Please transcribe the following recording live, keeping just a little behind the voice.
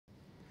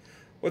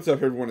What's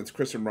up, everyone? It's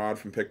Chris and Rod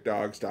from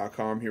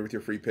Pickdawgz.com here with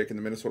your free pick in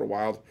the Minnesota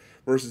Wild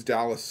versus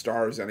Dallas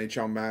Stars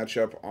NHL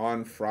matchup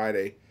on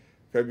Friday,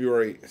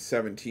 February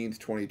 17th,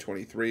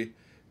 2023. And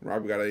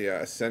Rob, we got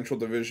a Central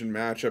Division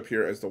matchup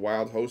here as the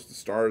Wild host the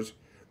Stars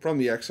from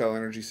the XL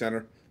Energy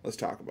Center. Let's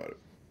talk about it.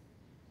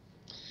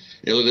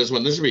 Yeah, look,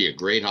 this should be a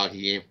great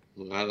hockey game.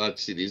 I'd like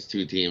to see these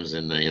two teams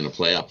in a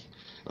playoff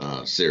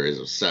series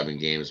of 7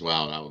 games.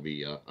 Wow, that would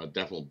be a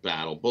definite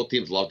battle. Both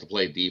teams love to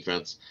play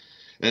defense.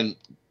 And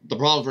the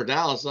problem for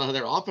Dallas,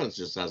 their offense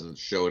just hasn't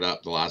showed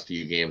up the last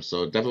few games.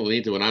 So definitely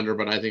need to an under,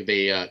 but I think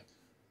they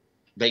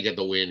get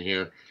the win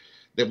here.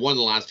 They've won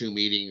the last 2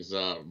 meetings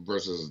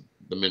versus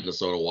the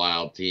Minnesota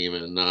Wild team,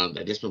 and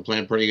they've just been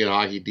playing pretty good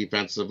hockey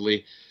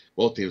defensively.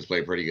 Both teams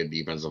play pretty good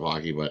defensive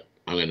hockey, but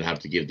I'm going to have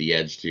to give the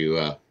edge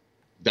to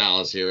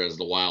Dallas here as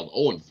the Wild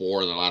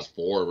 0-4 in the last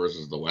 4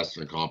 versus the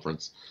Western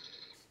Conference.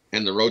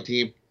 And the road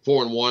team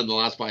 4-1 in the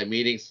last 5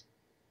 meetings.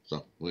 So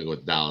I'm going to go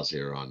with Dallas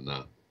here on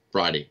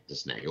Friday to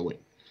snag a win.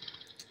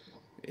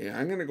 Yeah,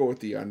 I'm going to go with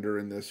the under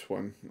in this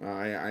one.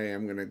 I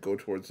am going to go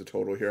towards the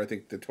total here. I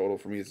think the total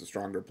for me is a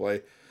stronger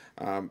play.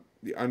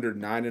 The under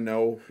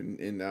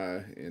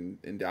 9-0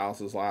 in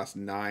Dallas's last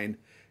 9.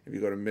 If you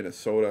go to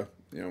Minnesota,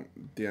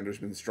 the under's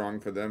been strong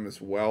for them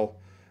as well.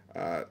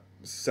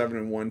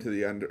 7-1 to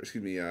the under.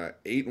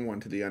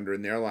 8-1 to the under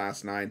in their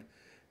last 9.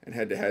 And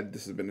head to head,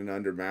 this has been an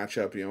under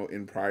matchup,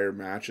 in prior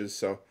matches.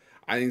 So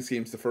I think this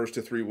game's the first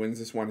of 3 wins.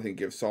 This one I think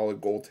gives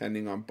solid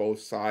goaltending on both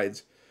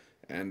sides.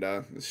 And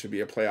this should be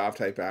a playoff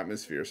type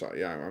atmosphere. So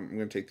yeah, I'm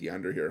going to take the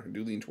under here. I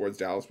do lean towards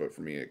Dallas, but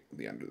for me,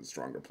 the under is the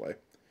stronger play.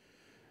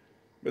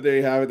 But there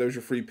you have it. There's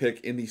your free pick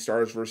in the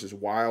Stars versus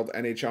Wild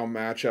NHL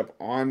matchup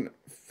on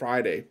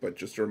Friday. But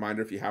just a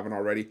reminder, if you haven't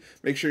already,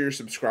 make sure you're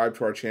subscribed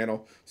to our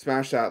channel.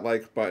 Smash that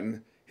like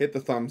button. Hit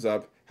the thumbs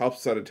up.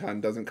 Helps out a ton.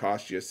 Doesn't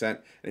cost you a cent.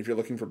 And if you're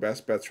looking for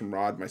best bets from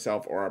Rod,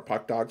 myself, or our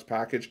Pick Dawgz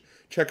package,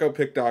 check out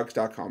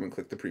pickdawgz.com and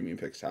click the Premium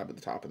Picks tab at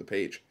the top of the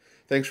page.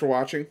 Thanks for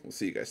watching. We'll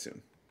see you guys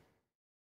soon.